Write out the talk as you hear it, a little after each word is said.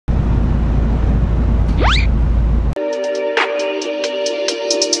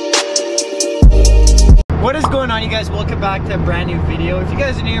What is going on, you guys? Welcome back to a brand new video. If you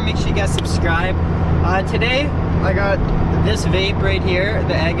guys are new, make sure you guys subscribe. Today I got this vape right here,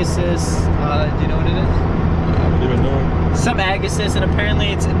 the Agassiz. Do you know what it is? I don't even know. Some Agassiz, and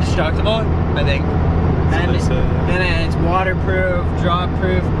apparently it's indestructible, I think. And it's waterproof, drop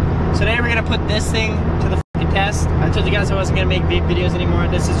proof. So today we're gonna put this thing to the fucking test. I told you guys I wasn't gonna make vape videos anymore.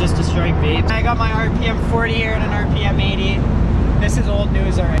 This is just destroying vapes. I got my RPM 40 here and an RPM 80. This is old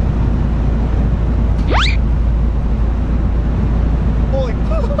news already. Holy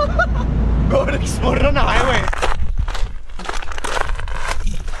bro, it exploded on the highway.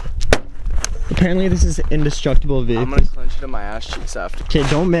 Apparently this is indestructible vape. I'm gonna clench it in my ass cheeks after. Okay,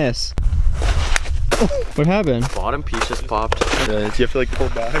 don't miss. Oh, what happened? Bottom piece just popped. Do you have to like pull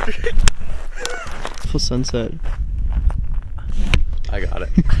back? Full sunset. I got it.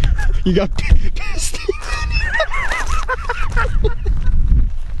 You got pissed.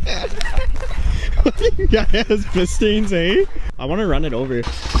 Yeah, it has piss stains, eh? I want to run it over.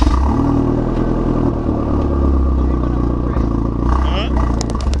 Huh?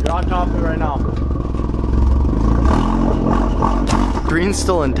 You're on top of it right now. Green's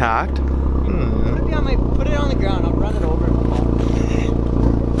still intact. Put it on the ground. I'll run it over.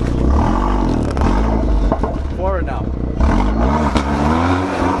 Forward now.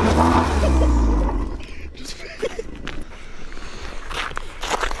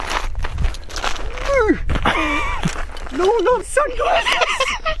 No, sunglasses!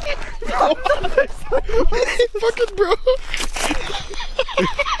 No, fucking bro.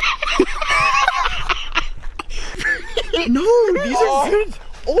 No, these are good.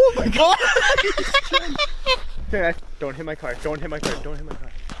 Oh my god! Okay, don't hit my car. Don't hit my car. Don't hit my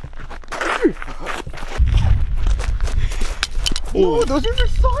car. Oh, those are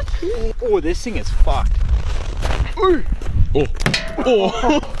just so cheap. Oh, this thing is fucked. Oh.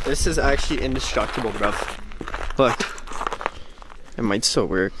 Oh. This is actually indestructible, bro. Look. It might still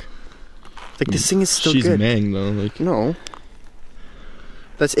work. Like, this thing is still good. She's mang though, like. No.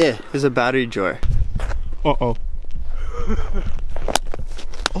 That's it. There's a battery drawer. Uh-oh.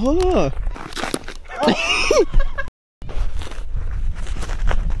 Oh.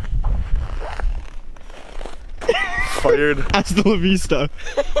 Fired. Hasta la vista.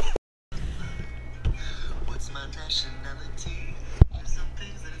 What's my nationality? There's some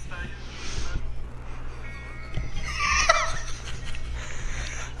things that inspire me.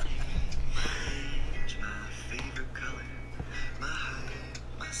 My favorite color, my height,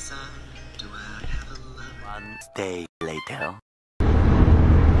 my sign. Do I have a love? One day later.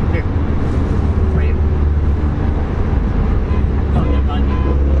 Here. For you. Oh, yeah, fine.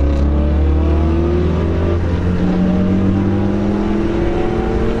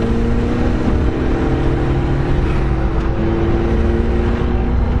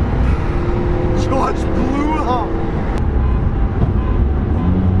 George blew up.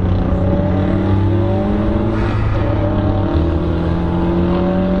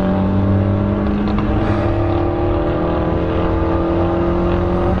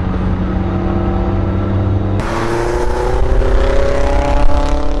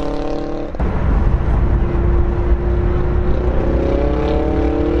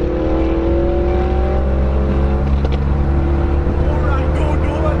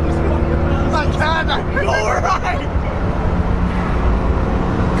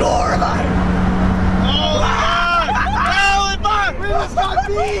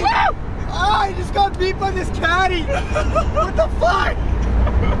 I just got beat by this caddy! What the fuck?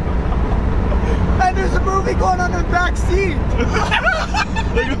 And there's a movie going on in the back seat!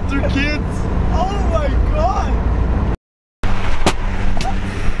 They go through kids! Oh my god!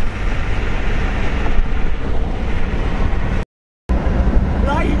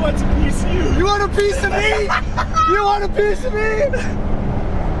 Now he wants a piece of you! You want a piece of me? You want a piece of me?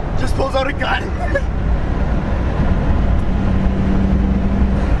 Just pulls out a gun.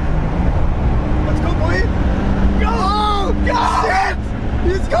 Shit!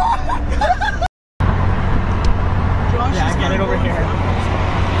 He's gone! Josh, yeah, get it over here.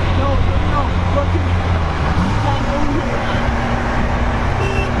 No, look at me.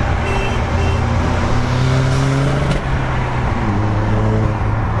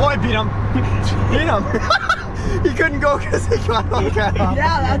 Oh, I beat him. Beat him. He couldn't go because he got on camera.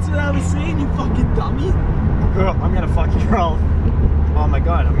 Yeah, that's what I was saying, you fucking dummy. Girl, I'm gonna fuck you all. Oh my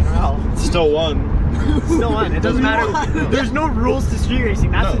god, I'm gonna hell. Still won. Still on. It doesn't matter. There's no rules to street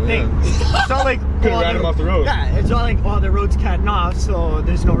racing. That's the thing. It's not like couldn't ride him off the road. Yeah, it's not like the road's cutting off, so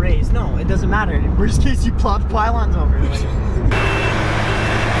there's no race. No, it doesn't matter. In worst case, you plop pylons over. Like.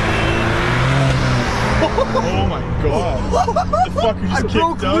 Oh my god. fuck, you just I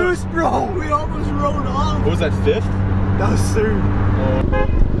broke kicked out. loose, bro. We almost rode off. What was that, 5th? That was third.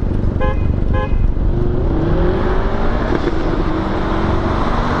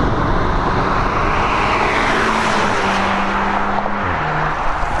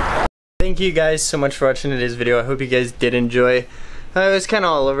 Thank you guys so much for watching today's video. I hope you guys did enjoy. It was kind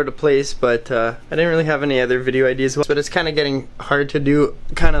of all over the place, but I didn't really have any other video ideas. But it's kind of getting hard to do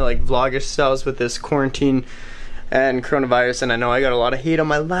kind of like vlogish styles with this quarantine and coronavirus. And I know I got a lot of hate on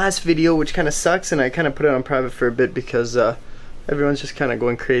my last video, which kind of sucks. And I kind of put it on private for a bit because everyone's just kind of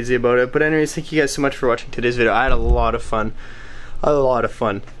going crazy about it. But anyways, thank you guys so much for watching today's video. I had a lot of fun.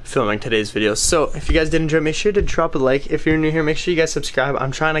 Filming today's video. So if you guys did enjoy, make sure to drop a like. If you're new here, make sure you guys subscribe.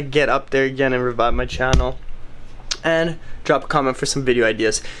 I'm trying to get up there again and revive my channel. And drop a comment for some video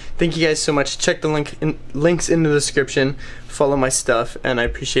ideas. Thank you guys so much. Check the links in the description. Follow my stuff, and I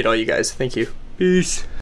appreciate all you guys. Thank you. Peace.